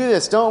times we do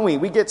this, don't we?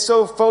 We get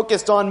so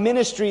focused on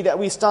ministry that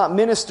we stop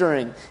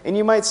ministering. And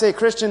you might say,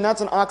 Christian,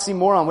 that's an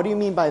oxymoron. What do you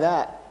mean by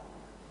that?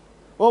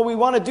 Well, we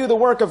want to do the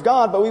work of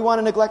God, but we want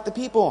to neglect the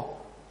people.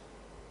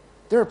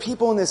 There are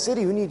people in this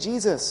city who need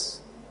Jesus.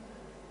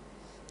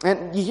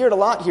 And you hear it a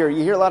lot here.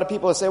 You hear a lot of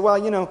people that say,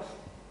 well,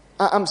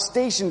 I'm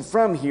stationed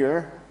from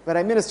here, but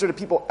I minister to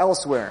people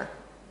elsewhere.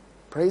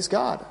 Praise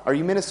God. Are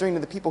you ministering to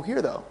the people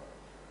here, though?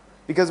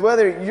 Because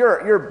whether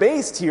you're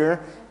based here,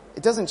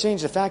 it doesn't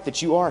change the fact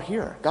that you are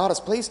here. God has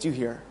placed you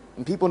here,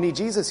 and people need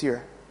Jesus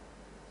here.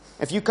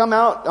 If you come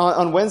out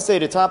on Wednesday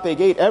to Tope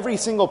Gate, every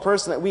single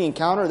person that we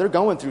encounter, they're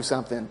going through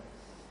something.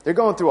 They're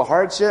going through a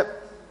hardship.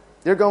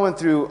 They're going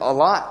through a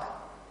lot.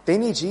 They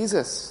need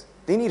Jesus.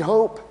 They need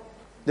hope.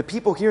 The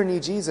people here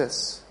need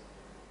Jesus.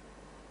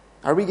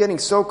 Are we getting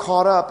so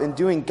caught up in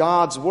doing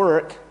God's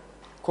work,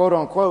 quote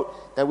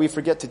unquote, that we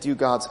forget to do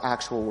God's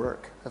actual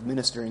work of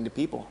ministering to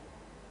people?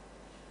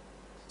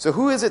 So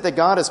who is it that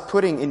God is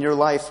putting in your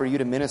life for you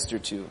to minister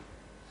to?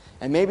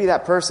 And maybe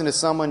that person is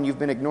someone you've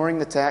been ignoring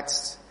the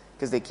text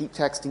because they keep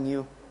texting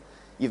you.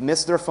 You've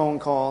missed their phone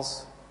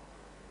calls.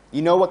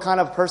 You know what kind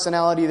of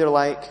personality they're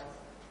like.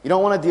 You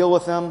don't want to deal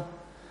with them.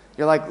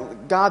 You're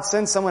like, God,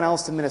 send someone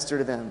else to minister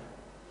to them.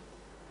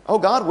 Oh,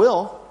 God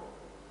will.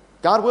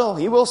 God will.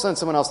 He will send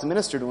someone else to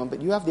minister to them,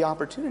 but you have the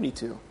opportunity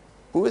to.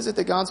 Who is it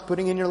that God's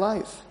putting in your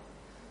life?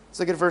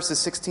 Let's look at verses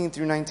 16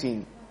 through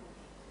 19.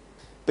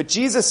 But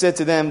Jesus said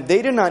to them,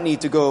 they do not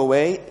need to go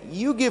away.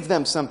 You give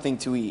them something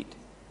to eat.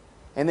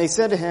 And they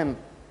said to him,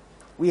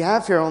 we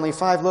have here only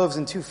 5 loaves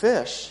and 2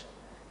 fish.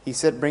 He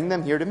said, bring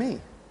them here to me.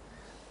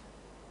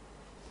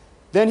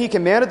 Then he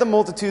commanded the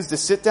multitudes to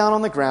sit down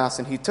on the grass,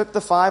 and he took the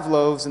 5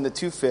 loaves and the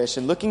 2 fish,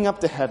 and looking up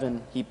to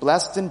heaven, he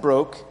blessed and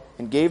broke,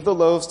 and gave the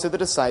loaves to the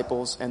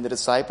disciples, and the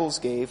disciples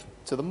gave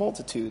to the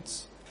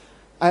multitudes.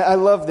 I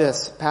love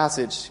this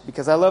passage,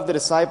 because I love the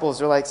disciples.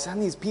 They're like,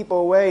 send these people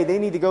away. They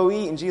need to go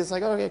eat. And Jesus is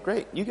like, okay,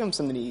 great. You give them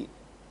something to eat.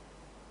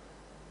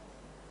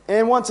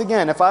 And once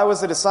again, if I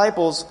was the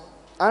disciples,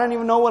 I don't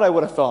even know what I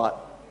would have thought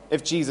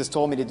if Jesus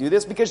told me to do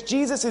this, because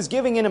Jesus is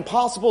giving an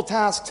impossible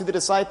task to the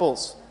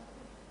disciples.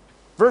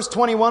 Verse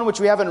 21, which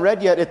we haven't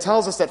read yet, it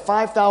tells us that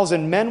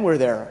 5,000 men were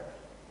there.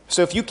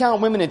 So if you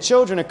count women and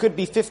children, it could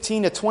be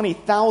 15 to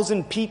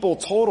 20,000 people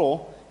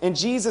total. And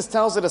Jesus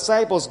tells the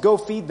disciples, go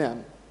feed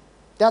them.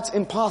 That's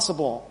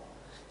impossible.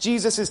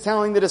 Jesus is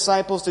telling the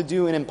disciples to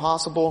do an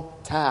impossible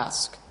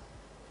task.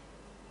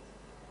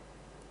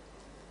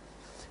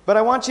 But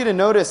I want you to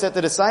notice that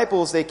the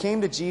disciples, they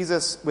came to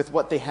Jesus with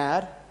what they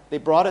had. They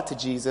brought it to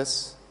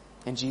Jesus,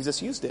 and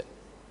Jesus used it.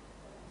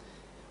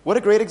 What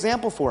a great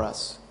example for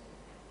us.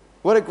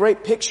 What a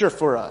great picture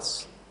for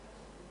us.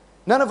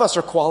 None of us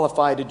are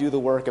qualified to do the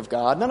work of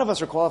God. None of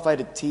us are qualified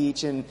to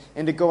teach and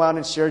to go out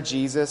and share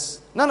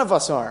Jesus. None of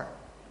us are.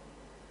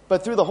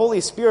 But through the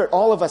Holy Spirit,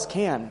 all of us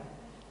can.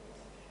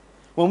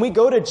 When we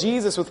go to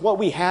Jesus with what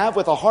we have,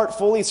 with a heart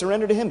fully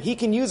surrendered to Him, He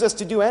can use us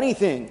to do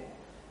anything.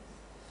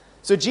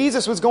 So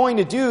Jesus was going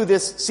to do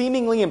this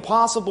seemingly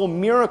impossible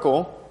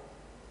miracle,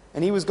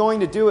 and He was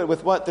going to do it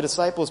with what the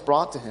disciples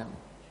brought to Him.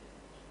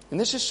 And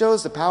this just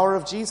shows the power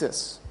of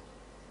Jesus.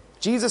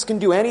 Jesus can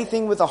do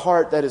anything with a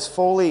heart that is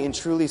fully and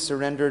truly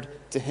surrendered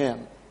to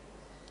Him.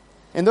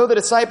 And though the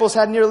disciples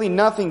had nearly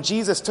nothing,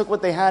 Jesus took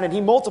what they had and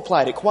He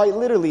multiplied it, quite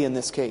literally in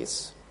this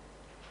case.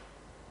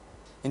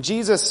 And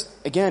Jesus,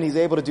 again, He's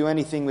able to do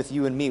anything with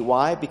you and me.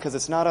 Why? Because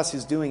it's not us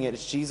who's doing it,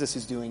 it's Jesus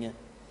who's doing it.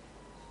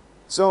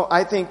 So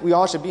I think we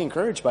all should be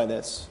encouraged by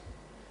this.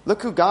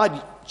 Look who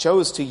God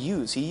chose to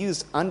use. He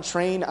used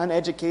untrained,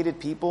 uneducated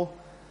people,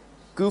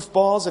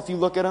 goofballs if you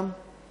look at them,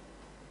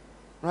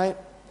 right?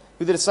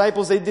 Who the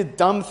disciples, they did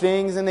dumb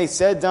things and they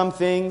said dumb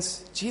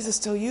things. Jesus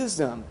still used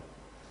them.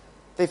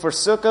 They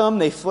forsook Him,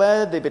 they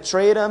fled, they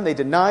betrayed Him, they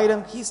denied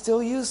Him. He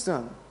still used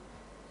them.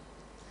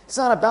 It's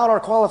not about our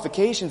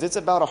qualifications, it's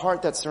about a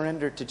heart that's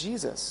surrendered to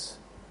Jesus.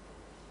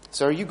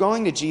 So are you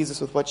going to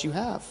Jesus with what you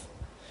have?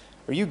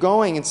 Are you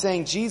going and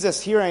saying,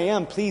 Jesus, here I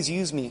am, please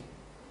use me?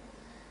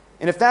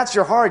 And if that's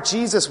your heart,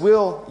 Jesus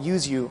will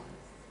use you.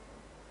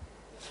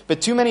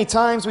 But too many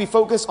times we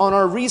focus on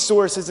our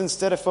resources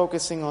instead of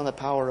focusing on the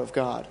power of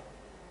God.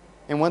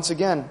 And once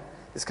again,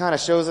 this kind of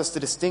shows us the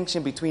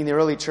distinction between the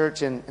early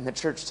church and the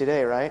church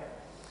today, right?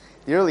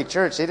 The early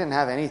church, they didn't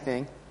have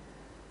anything.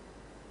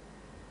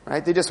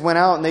 Right? They just went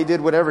out and they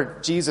did whatever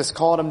Jesus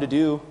called them to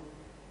do.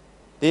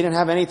 They didn't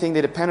have anything.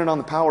 They depended on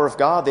the power of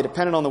God. They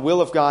depended on the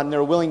will of God, and they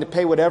were willing to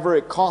pay whatever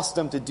it cost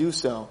them to do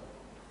so.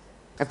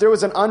 If there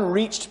was an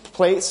unreached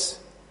place,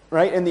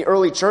 right, in the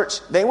early church,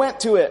 they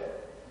went to it.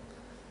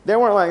 They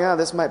weren't like, oh,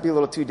 this might be a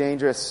little too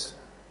dangerous.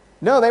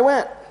 No, they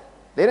went.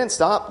 They didn't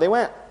stop. They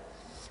went.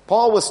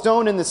 Paul was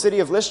stoned in the city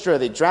of Lystra.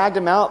 They dragged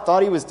him out,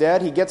 thought he was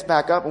dead. He gets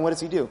back up, and what does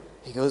he do?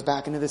 He goes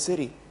back into the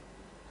city.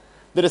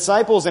 The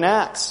disciples in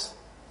Acts,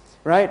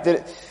 right?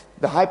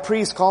 The high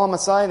priest call them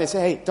aside and they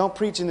say, hey, don't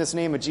preach in this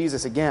name of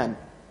Jesus again.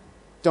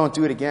 Don't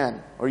do it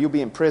again, or you'll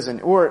be in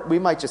prison, or we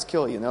might just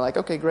kill you. And they're like,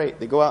 okay, great.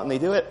 They go out and they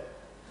do it.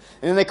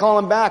 And then they call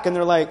them back and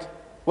they're like,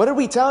 what did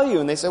we tell you?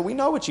 And they say, we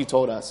know what you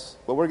told us,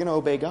 but we're going to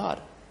obey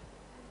God.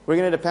 We're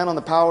going to depend on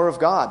the power of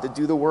God to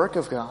do the work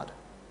of God.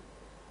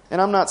 And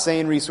I'm not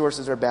saying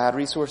resources are bad.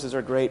 Resources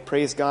are great.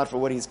 Praise God for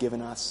what He's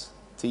given us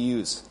to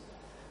use.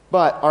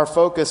 But our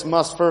focus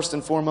must first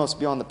and foremost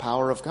be on the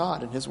power of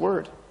God and His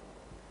Word.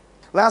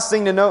 Last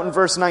thing to note in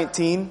verse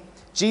 19,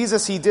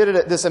 Jesus, He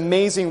did this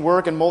amazing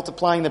work in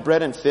multiplying the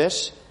bread and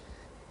fish.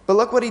 But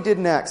look what He did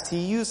next. He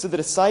used the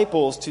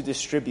disciples to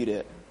distribute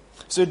it.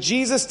 So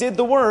Jesus did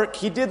the work.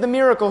 He did the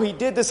miracle. He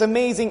did this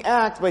amazing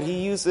act, but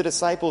He used the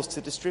disciples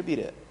to distribute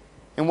it.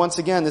 And once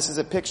again, this is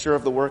a picture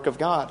of the work of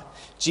God.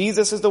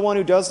 Jesus is the one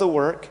who does the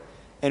work,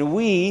 and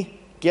we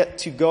get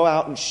to go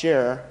out and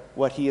share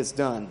what He has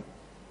done.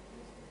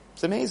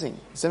 It's amazing.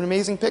 It's an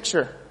amazing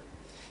picture.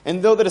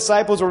 And though the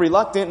disciples were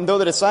reluctant, and though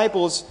the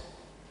disciples,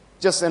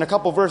 just in a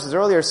couple verses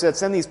earlier, said,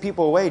 send these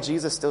people away,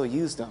 Jesus still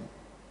used them.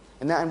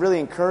 And that really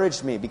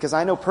encouraged me, because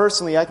I know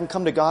personally I can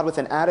come to God with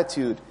an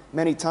attitude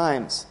many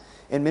times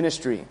in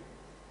ministry.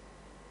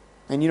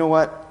 And you know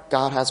what?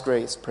 God has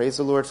grace. Praise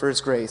the Lord for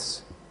His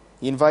grace.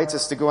 He invites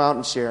us to go out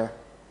and share.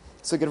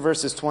 Let's look at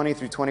verses 20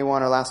 through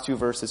 21, our last two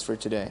verses for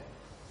today.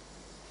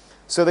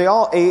 So they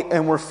all ate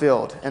and were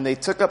filled, and they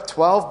took up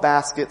 12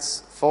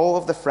 baskets full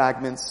of the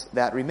fragments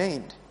that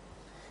remained.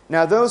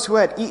 Now those who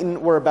had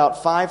eaten were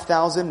about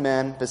 5,000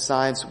 men,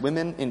 besides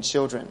women and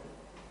children.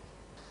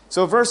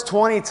 So verse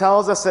 20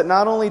 tells us that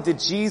not only did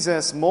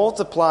Jesus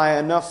multiply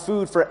enough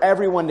food for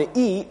everyone to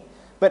eat,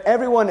 but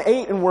everyone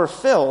ate and were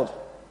filled.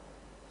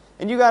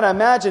 And you got to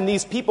imagine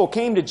these people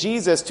came to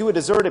Jesus to a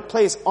deserted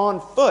place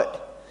on foot.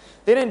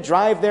 They didn't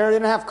drive there, they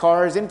didn't have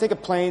cars, they didn't take a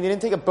plane, they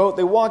didn't take a boat,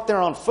 they walked there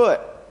on foot.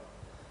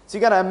 So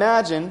you got to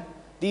imagine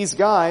these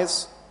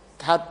guys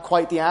had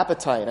quite the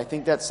appetite. I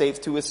think that's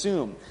safe to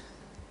assume.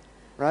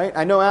 Right?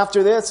 I know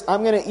after this,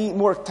 I'm going to eat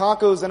more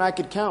tacos than I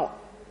could count.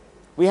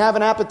 We have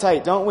an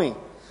appetite, don't we?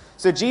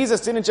 So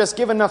Jesus didn't just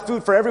give enough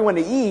food for everyone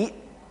to eat.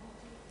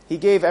 He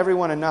gave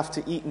everyone enough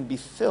to eat and be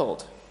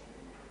filled.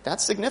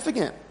 That's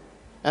significant.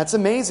 That's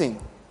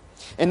amazing.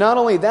 And not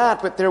only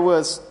that, but there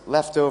was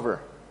leftover.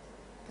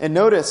 And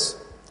notice,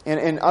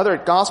 in other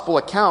gospel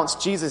accounts,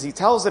 Jesus, He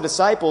tells the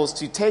disciples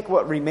to take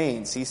what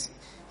remains. He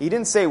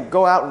didn't say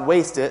go out and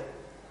waste it.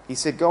 He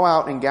said go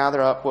out and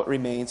gather up what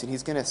remains, and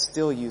He's going to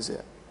still use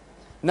it.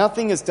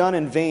 Nothing is done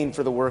in vain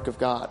for the work of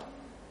God.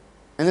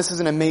 And this is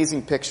an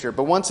amazing picture.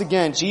 But once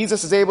again,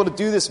 Jesus is able to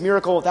do this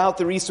miracle without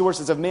the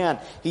resources of man.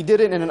 He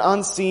did it in an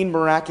unseen,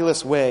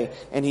 miraculous way.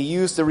 And He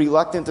used the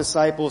reluctant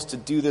disciples to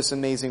do this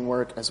amazing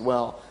work as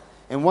well.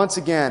 And once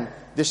again,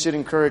 this should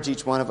encourage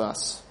each one of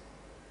us.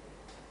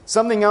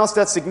 Something else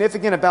that's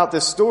significant about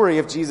this story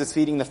of Jesus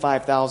feeding the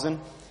 5,000,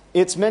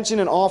 it's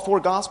mentioned in all four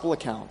gospel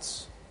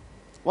accounts.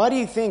 Why do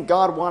you think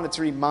God wanted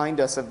to remind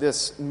us of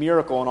this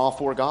miracle in all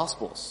 4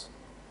 Gospels?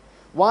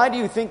 Why do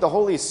you think the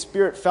Holy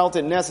Spirit felt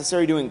it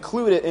necessary to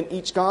include it in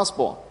each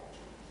Gospel?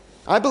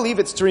 I believe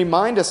it's to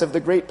remind us of the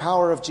great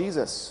power of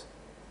Jesus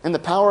and the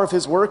power of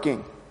His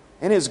working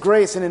and His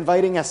grace in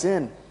inviting us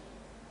in.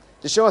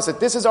 To show us that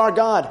this is our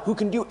God who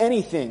can do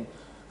anything,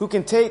 who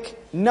can take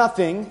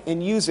nothing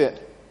and use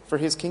it for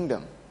His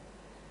kingdom.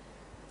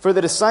 For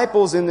the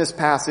disciples in this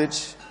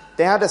passage,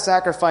 they had to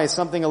sacrifice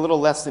something a little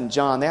less than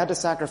John. They had to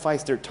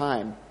sacrifice their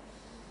time.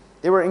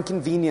 They were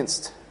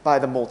inconvenienced by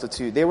the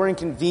multitude. They were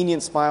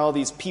inconvenienced by all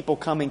these people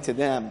coming to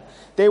them.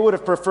 They would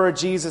have preferred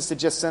Jesus to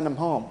just send them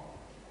home.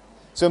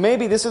 So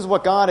maybe this is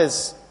what God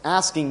is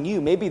asking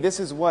you. Maybe this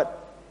is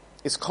what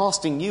is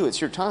costing you. It's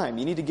your time.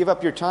 You need to give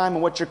up your time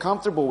and what you're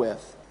comfortable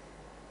with.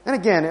 And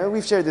again,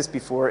 we've shared this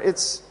before.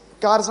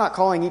 God is not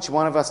calling each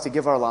one of us to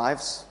give our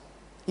lives.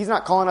 He's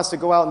not calling us to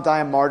go out and die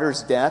a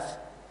martyr's death.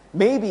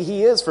 Maybe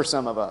He is for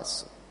some of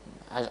us.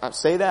 I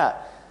say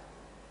that.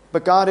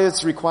 But God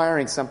is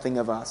requiring something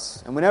of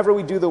us. And whenever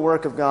we do the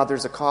work of God,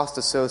 there's a cost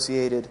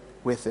associated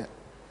with it.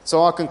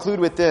 So I'll conclude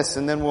with this,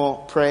 and then we'll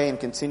pray and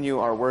continue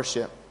our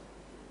worship.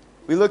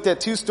 We looked at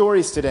 2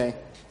 stories today.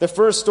 The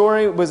first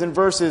story was in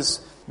verses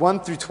 1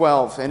 through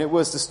 12, and it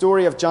was the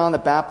story of John the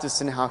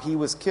Baptist and how he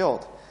was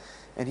killed.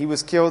 And he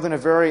was killed in a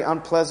very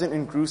unpleasant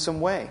and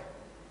gruesome way.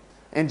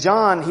 And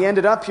John, he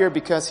ended up here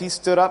because he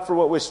stood up for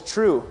what was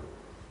true.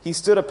 He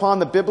stood upon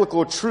the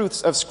biblical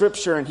truths of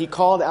Scripture, and he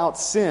called out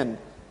sin.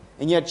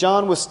 And yet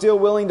John was still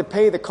willing to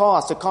pay the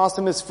cost. It cost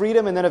him his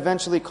freedom and then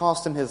eventually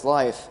cost him his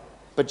life.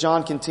 But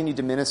John continued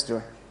to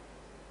minister.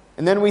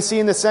 And then we see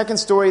in the second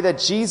story that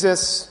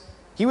Jesus,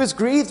 he was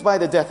grieved by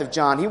the death of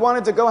John. He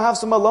wanted to go have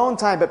some alone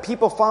time, but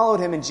people followed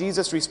him, and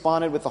Jesus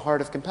responded with a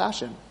heart of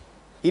compassion.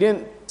 He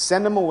didn't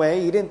send them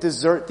away. He didn't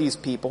desert these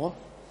people.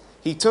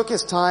 He took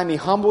his time, he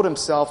humbled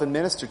himself and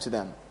ministered to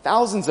them.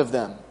 Thousands of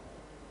them.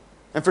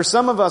 And for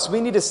some of us,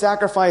 we need to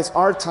sacrifice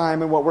our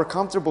time and what we're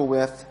comfortable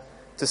with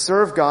to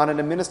serve God and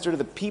to minister to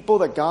the people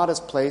that God has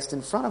placed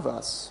in front of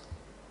us.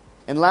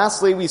 And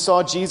lastly, we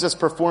saw Jesus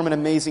perform an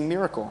amazing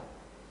miracle.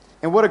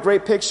 And what a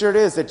great picture it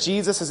is that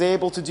Jesus is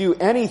able to do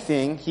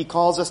anything He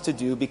calls us to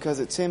do because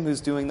it's Him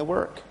who's doing the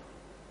work.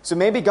 So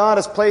maybe God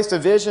has placed a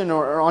vision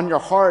or on your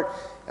heart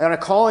and a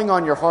calling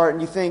on your heart,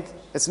 and you think,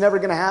 it's never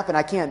going to happen.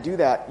 I can't do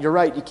that. You're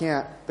right, you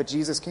can't. But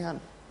Jesus can.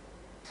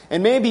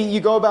 And maybe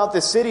you go about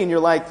this city and you're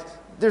like,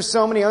 there's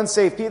so many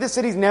unsaved people. This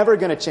city's never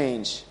going to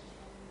change.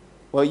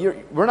 Well,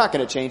 we're not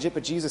going to change it,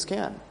 but Jesus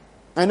can.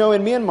 I know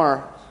in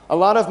Myanmar, a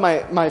lot of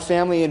my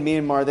family in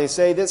Myanmar, they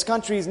say, this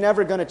country is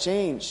never going to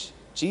change.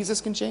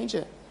 Jesus can change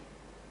it.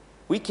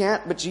 We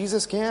can't, but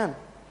Jesus can.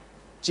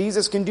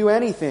 Jesus can do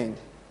anything.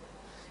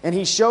 And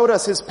He showed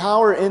us His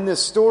power in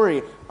this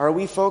story. Are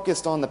we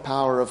focused on the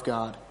power of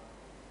God?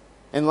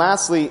 And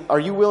lastly, are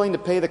you willing to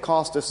pay the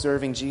cost of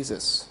serving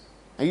Jesus?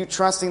 Are you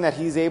trusting that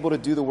He's able to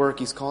do the work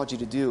He's called you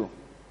to do?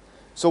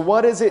 So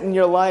what is it in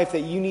your life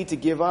that you need to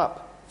give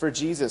up for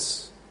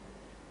Jesus?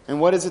 And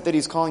what is it that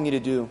He's calling you to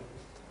do?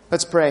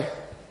 Let's pray,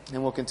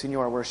 and we'll continue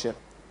our worship.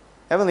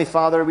 Heavenly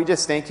Father, we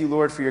just thank You,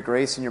 Lord, for Your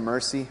grace and Your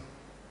mercy.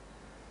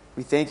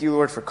 We thank You,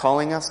 Lord, for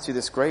calling us to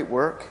this great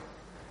work.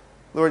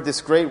 Lord,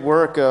 this great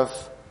work of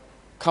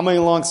coming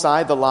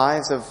alongside the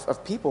lives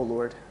of people,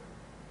 Lord.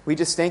 We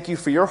just thank You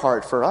for Your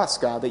heart for us,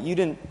 God, that You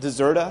didn't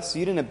desert us,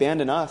 You didn't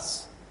abandon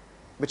us,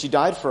 but You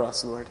died for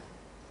us, Lord.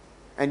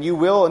 And You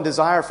will and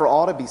desire for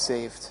all to be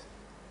saved.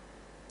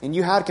 And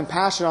You had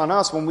compassion on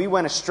us when we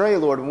went astray,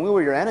 Lord, when we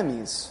were Your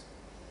enemies.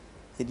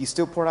 Yet You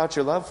still poured out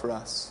Your love for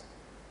us.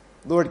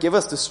 Lord, give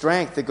us the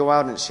strength to go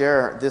out and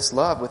share this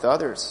love with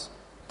others.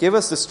 Give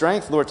us the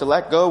strength, Lord, to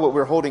let go what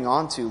we're holding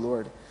on to,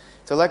 Lord.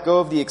 To let go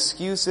of the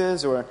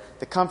excuses or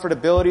the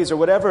comfortabilities or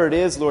whatever it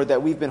is, Lord,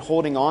 that we've been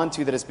holding on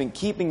to that has been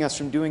keeping us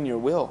from doing Your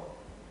will.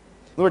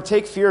 Lord,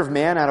 take fear of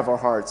man out of our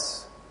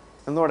hearts.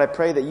 And Lord, I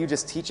pray that You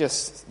just teach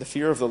us the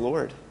fear of the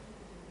Lord.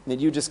 And that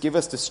You just give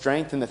us the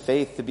strength and the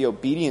faith to be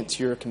obedient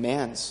to Your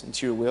commands and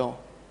to Your will.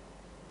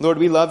 Lord,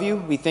 we love You.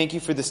 We thank You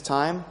for this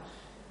time.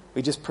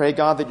 We just pray,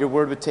 God, that Your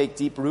word would take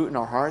deep root in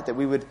our heart. That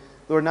we would,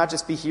 Lord, not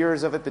just be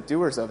hearers of it, but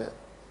doers of it.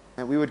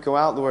 And we would go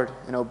out, Lord,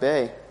 and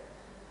obey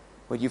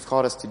what You've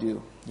called us to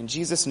do. In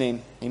Jesus'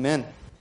 name, amen.